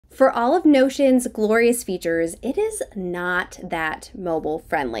For all of Notion's glorious features, it is not that mobile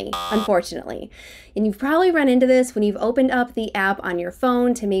friendly, unfortunately. And you've probably run into this when you've opened up the app on your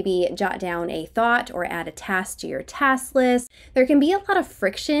phone to maybe jot down a thought or add a task to your task list. There can be a lot of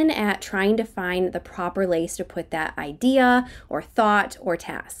friction at trying to find the proper place to put that idea or thought or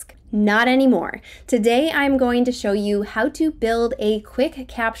task. Not anymore. Today, I'm going to show you how to build a quick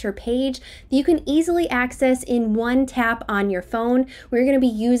capture page that you can easily access in one tap on your phone. We're going to be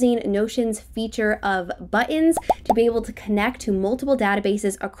using Notion's feature of buttons to be able to connect to multiple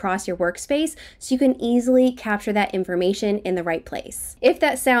databases across your workspace so you can easily capture that information in the right place. If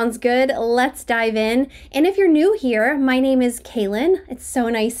that sounds good, let's dive in. And if you're new here, my name is Kalyn. It's so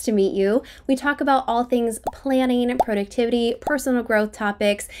nice to meet you. We talk about all things planning, productivity, personal growth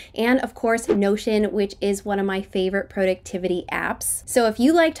topics, and of course Notion, which is one of my favorite productivity apps. So if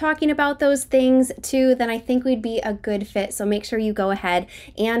you like talking about those things too, then I think we'd be a good fit. So make sure you go ahead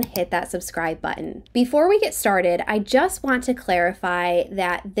and hit that subscribe button. Before we get started, I just want to clarify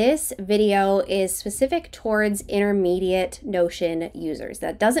that this video is specific towards intermediate Notion users.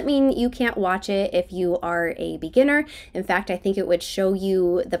 That doesn't mean you can't watch it if you are a beginner. In fact, I think it would show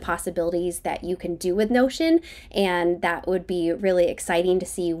you the possibilities that you can do with Notion, and that would be really exciting to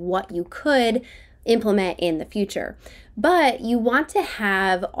see what you could implement in the future. But you want to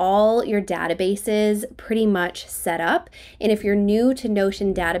have all your databases pretty much set up. And if you're new to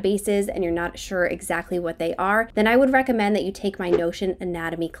Notion databases and you're not sure exactly what they are, then I would recommend that you take my Notion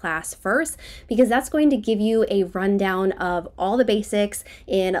Anatomy class first, because that's going to give you a rundown of all the basics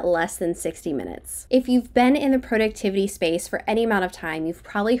in less than 60 minutes. If you've been in the productivity space for any amount of time, you've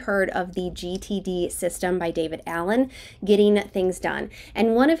probably heard of the GTD system by David Allen, Getting Things Done.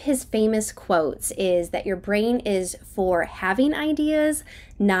 And one of his famous quotes is that your brain is for having ideas,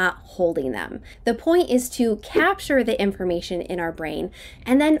 not holding them. The point is to capture the information in our brain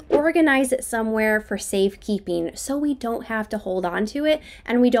and then organize it somewhere for safekeeping so we don't have to hold on to it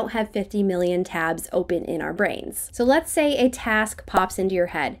and we don't have 50 million tabs open in our brains. So let's say a task pops into your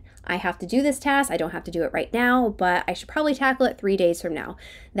head. I have to do this task. I don't have to do it right now, but I should probably tackle it 3 days from now.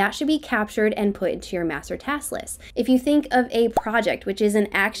 That should be captured and put into your master task list. If you think of a project, which is an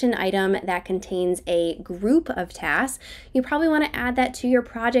action item that contains a group of tasks, you probably want to add that to your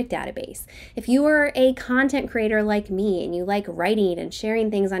project database. If you are a content creator like me and you like writing and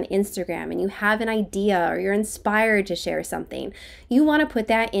sharing things on Instagram and you have an idea or you're inspired to share something, you want to put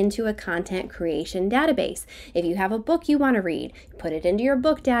that into a content creation database. If you have a book you want to read, put it into your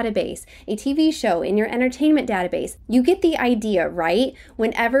book database, a TV show in your entertainment database. You get the idea, right?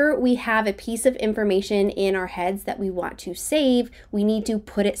 Whenever we have a piece of information in our heads that we want to save, we need to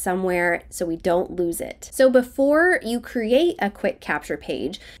put it somewhere so we don't lose it. So before you create a quick capture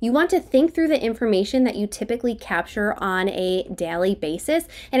page, you want to think through the information that you typically capture on a daily basis,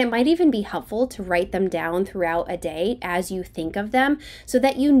 and it might even be helpful to write them down throughout a day as you think of them so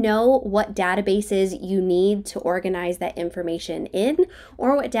that you know what databases you need to organize that information in,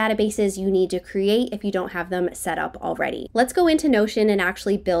 or what databases you need to create if you don't have them set up already. Let's go into Notion and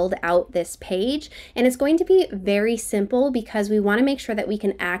actually build out this page. And it's going to be very simple because we want to make sure that we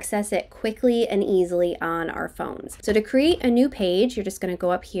can access it quickly and easily on our phones. So to create a new page, you're just going to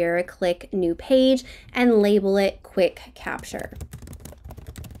go up here, click New Page, and label it Quick Capture.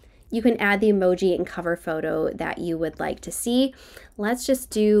 You can add the emoji and cover photo that you would like to see. Let's just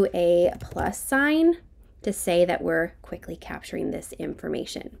do a plus sign to say that we're quickly capturing this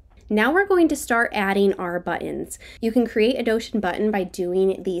information. Now we're going to start adding our buttons. You can create a Notion button by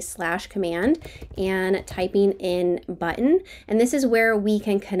doing the / command and typing in button, and this is where we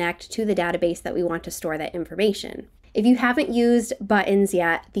can connect to the database that we want to store that information. If you haven't used buttons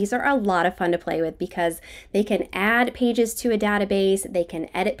yet, these are a lot of fun to play with because they can add pages to a database, they can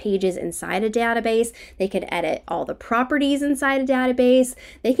edit pages inside a database, they can edit all the properties inside a database,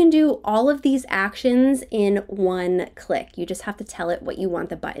 they can do all of these actions in one click. You just have to tell it what you want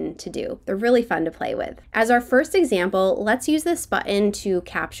the button to do. They're really fun to play with. As our first example, let's use this button to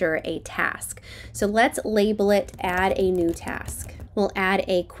capture a task. So let's label it Add a New Task. We'll add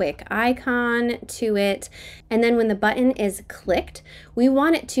a quick icon to it, and then when the button is clicked, we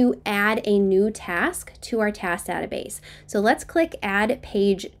want it to add a new task to our task database. So let's click Add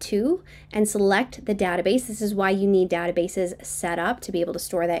Page To and select the database. This is why you need databases set up to be able to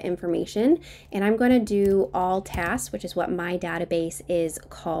store that information. And I'm going to do All Tasks, which is what my database is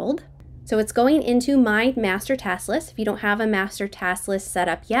called. So it's going into my master task list. If you don't have a master task list set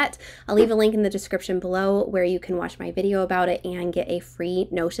up yet, I'll leave a link in the description below where you can watch my video about it and get a free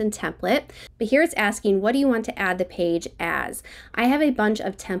Notion template. But here it's asking, what do you want to add the page as? I have a bunch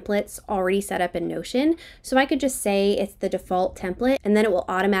of templates already set up in Notion, so I could just say it's the default template, and then it will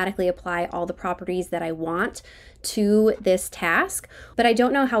automatically apply all the properties that I want to this task. But I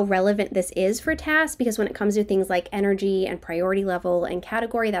don't know how relevant this is for tasks, because when it comes to things like energy and priority level and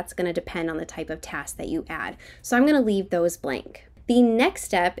category, that's going to depend on the type of task that you add. So I'm going to leave those blank. The next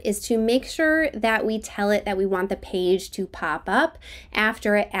step is to make sure that we tell it that we want the page to pop up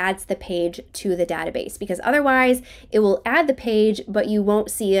after it adds the page to the database, because otherwise it will add the page, but you won't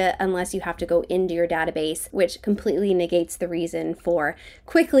see it unless you have to go into your database, which completely negates the reason for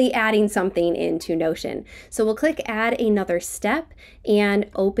quickly adding something into Notion. So we'll click add another step and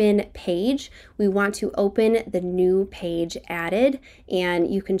open page. We want to open the new page added,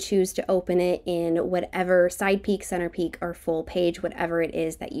 and you can choose to open it in whatever side peek, center peek, or full page, whatever it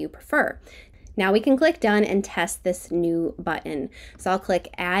is that you prefer. Now we can click done and test this new button. So I'll click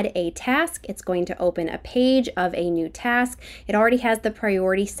add a task. It's going to open a page of a new task. It already has the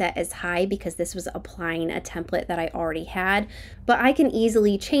priority set as high because this was applying a template that I already had, but I can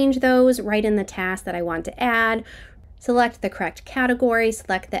easily change those right in the task that I want to add. Select the correct category,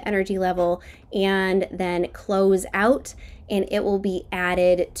 select the energy level, and then close out, and it will be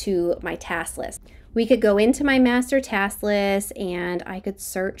added to my task list. We could go into my master task list and I could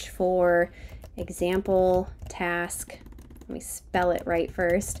search for example task. Let me spell it right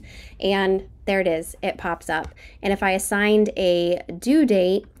first. And there it is, it pops up. And if I assigned a due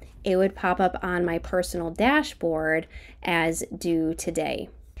date, it would pop up on my personal dashboard as due today.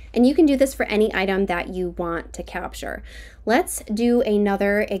 And you can do this for any item that you want to capture. Let's do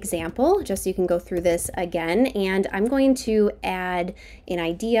another example just so you can go through this again. And I'm going to add an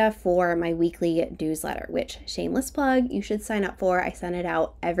idea for my weekly newsletter, which, shameless plug, you should sign up for. I send it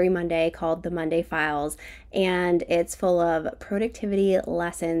out every Monday, called the Monday Files, and it's full of productivity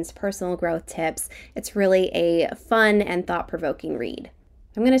lessons, personal growth tips. It's really a fun and thought-provoking read.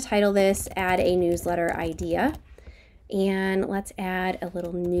 I'm going to title this Add a Newsletter Idea. And let's add a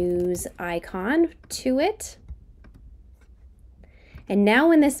little news icon to it. And now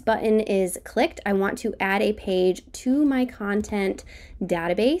when this button is clicked, I want to add a page to my content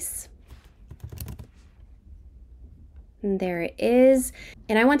database. And there it is.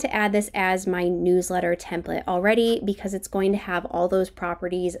 And I want to add this as my newsletter template already because it's going to have all those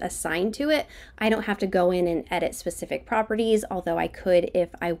properties assigned to it. I don't have to go in and edit specific properties, although I could if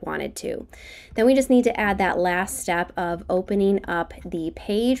I wanted to. Then we just need to add that last step of opening up the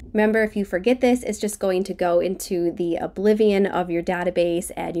page. Remember, if you forget this, it's just going to go into the oblivion of your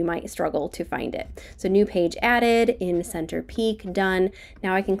database and you might struggle to find it. So new page added, in center peek, done.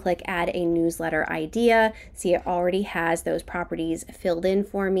 Now I can click add a newsletter idea. See, it already has those properties filled in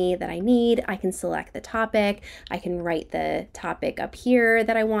for me that I need. I can select the topic. I can write the topic up here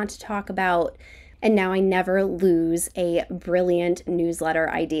that I want to talk about. And now I never lose a brilliant newsletter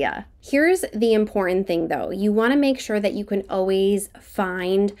idea. Here's the important thing though. You want to make sure that you can always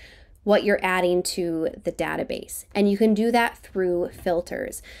find what you're adding to the database. And you can do that through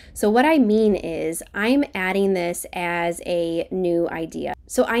filters. So what I mean is I'm adding this as a new idea.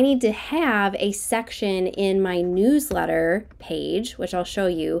 So I need to have a section in my newsletter page, which I'll show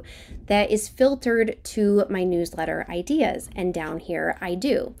you, that is filtered to my newsletter ideas. And down here I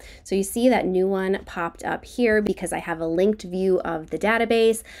do. So you see that new one popped up here because I have a linked view of the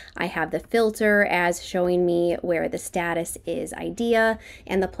database. I have the filter as showing me where the status is idea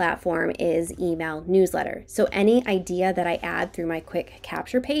and the platform is email newsletter. So any idea that I add through my quick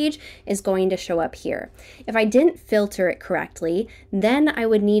capture page is going to show up here. If I didn't filter it correctly, then I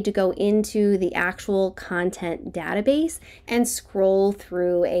would need to go into the actual content database and scroll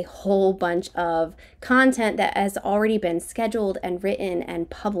through a whole bunch of content that has already been scheduled and written and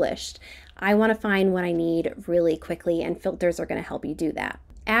published. I want to find what I need really quickly, and filters are going to help you do that.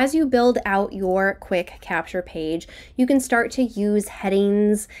 As you build out your quick capture page, you can start to use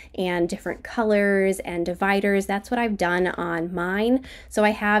headings and different colors and dividers. That's what I've done on mine. So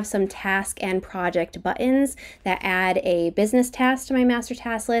I have some task and project buttons that add a business task to my master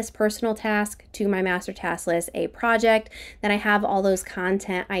task list, personal task to my master task list, a project. Then I have all those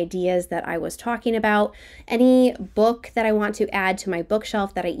content ideas that I was talking about. Any book that I want to add to my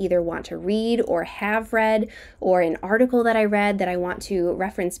bookshelf that I either want to read or have read, or an article that I read that I want to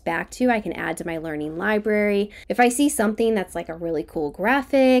reference back to, I can add to my learning library. If I see something that's like a really cool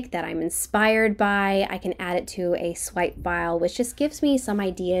graphic that I'm inspired by, I can add it to a swipe file, which just gives me some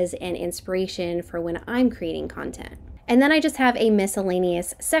ideas and inspiration for when I'm creating content. And then I just have a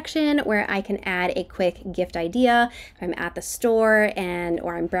miscellaneous section where I can add a quick gift idea. If I'm at the store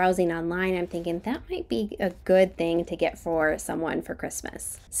or I'm browsing online, I'm thinking that might be a good thing to get for someone for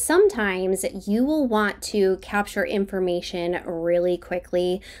Christmas. Sometimes you will want to capture information really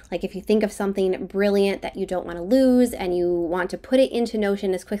quickly. Like if you think of something brilliant that you don't want to lose and you want to put it into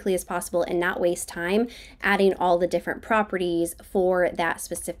Notion as quickly as possible and not waste time adding all the different properties for that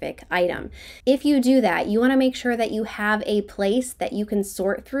specific item. If you do that, you want to make sure that you have a place that you can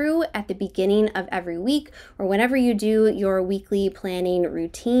sort through at the beginning of every week or whenever you do your weekly planning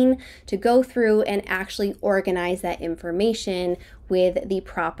routine to go through and actually organize that information with the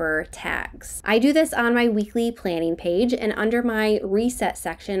proper tags. I do this on my weekly planning page, and under my reset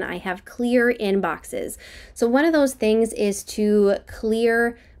section, I have clear inboxes. So one of those things is to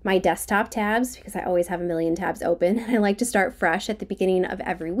clear my desktop tabs because I always have a million tabs open and I like to start fresh at the beginning of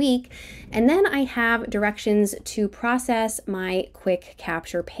every week. And then I have directions to process my quick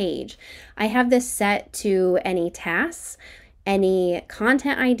capture page. I have this set to any tasks, any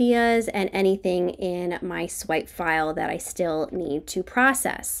content ideas, and anything in my swipe file that I still need to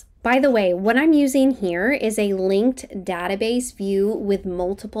process. By the way, what I'm using here is a linked database view with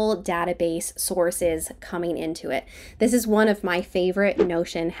multiple database sources coming into it. This is one of my favorite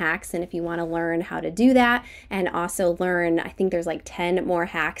Notion hacks, and if you want to learn how to do that and also learn, I think there's like 10 more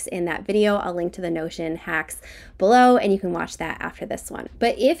hacks in that video, I'll link to the Notion hacks below and you can watch that after this one.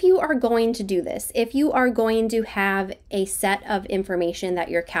 But if you are going to do this, if you are going to have a set of information that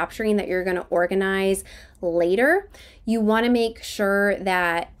you're capturing that you're going to organize later, you want to make sure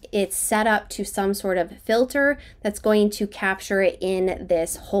that it's set up to some sort of filter that's going to capture it in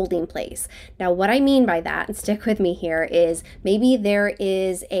this holding place. Now, what I mean by that, and stick with me here, is maybe there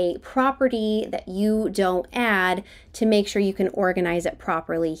is a property that you don't add to make sure you can organize it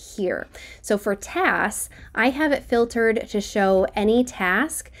properly here. So for tasks, I have it filtered to show any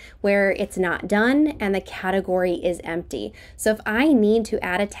task where it's not done and the category is empty. So if I need to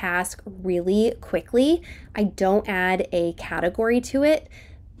add a task really quickly, I don't add a category to it,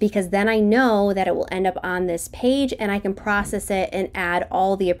 because then I know that it will end up on this page and I can process it and add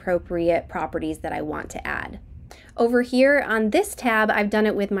all the appropriate properties that I want to add. Over here on this tab, I've done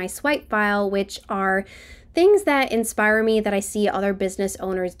it with my swipe file, which are things that inspire me that I see other business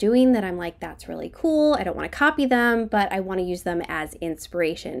owners doing that I'm like, that's really cool. I don't want to copy them, but I want to use them as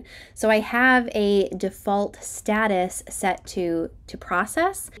inspiration. So I have a default status set to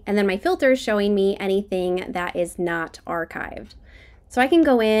process, and then my filter is showing me anything that is not archived. So I can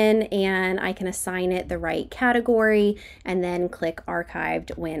go in and I can assign it the right category and then click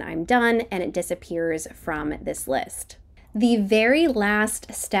archived when I'm done and it disappears from this list. The very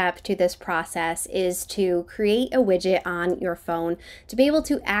last step to this process is to create a widget on your phone to be able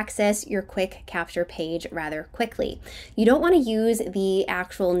to access your quick capture page rather quickly. You don't want to use the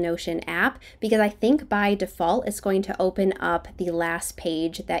actual Notion app because I think by default it's going to open up the last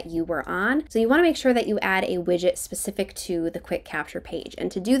page that you were on. So you want to make sure that you add a widget specific to the quick capture page. And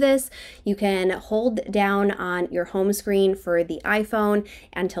to do this, you can hold down on your home screen for the iPhone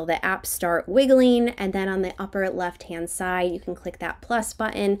until the apps start wiggling, and then on the upper left-hand side, you can click that plus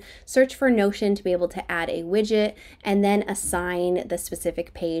button, search for Notion to be able to add a widget, and then assign the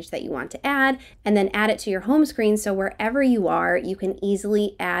specific page that you want to add, and then add it to your home screen so wherever you are, you can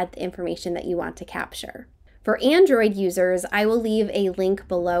easily add the information that you want to capture. For Android users, I will leave a link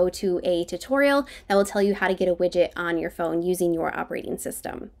below to a tutorial that will tell you how to get a widget on your phone using your operating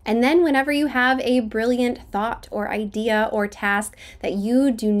system. And then whenever you have a brilliant thought or idea or task that you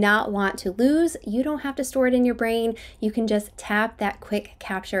do not want to lose, you don't have to store it in your brain. You can just tap that quick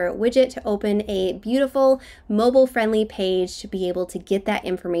capture widget to open a beautiful mobile-friendly page to be able to get that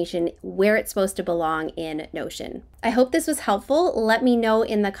information where it's supposed to belong in Notion. I hope this was helpful. Let me know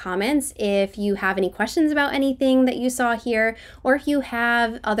in the comments if you have any questions about anything that you saw here, or if you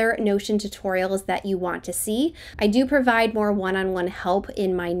have other Notion tutorials that you want to see. I do provide more one-on-one help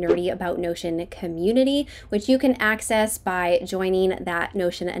in my Nerdy About Notion community, which you can access by joining that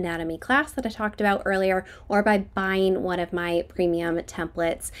Notion Anatomy class that I talked about earlier, or by buying one of my premium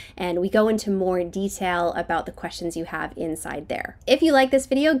templates, and we go into more detail about the questions you have inside there. If you like this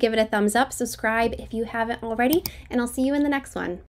video, give it a thumbs up, subscribe if you haven't already, and I'll see you in the next one.